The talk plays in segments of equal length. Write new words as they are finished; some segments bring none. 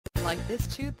like this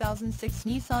 2006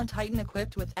 Nissan Titan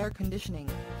equipped with air conditioning,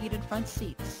 heated front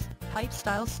seats,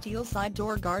 pipe-style steel side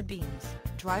door guard beams,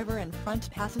 driver and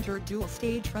front passenger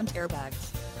dual-stage front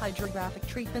airbags, hydrographic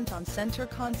treatment on center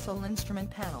console instrument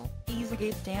panel,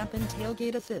 EasyGate dampen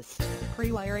tailgate assist,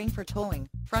 pre-wiring for towing,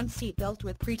 front seat belt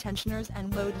with pretensioners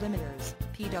and load limiters,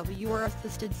 PWR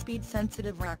assisted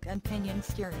speed-sensitive rack and pinion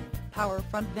steering, power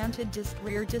front vented disc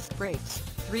rear disc brakes,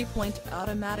 3-point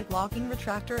automatic locking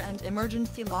retractor and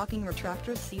emergency locking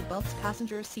retractor seat belts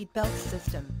passenger seat belt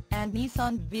system, and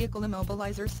Nissan vehicle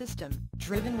immobilizer system,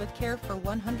 driven with care for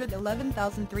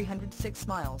 111,306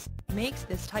 miles, makes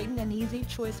this Titan an easy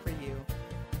choice for you.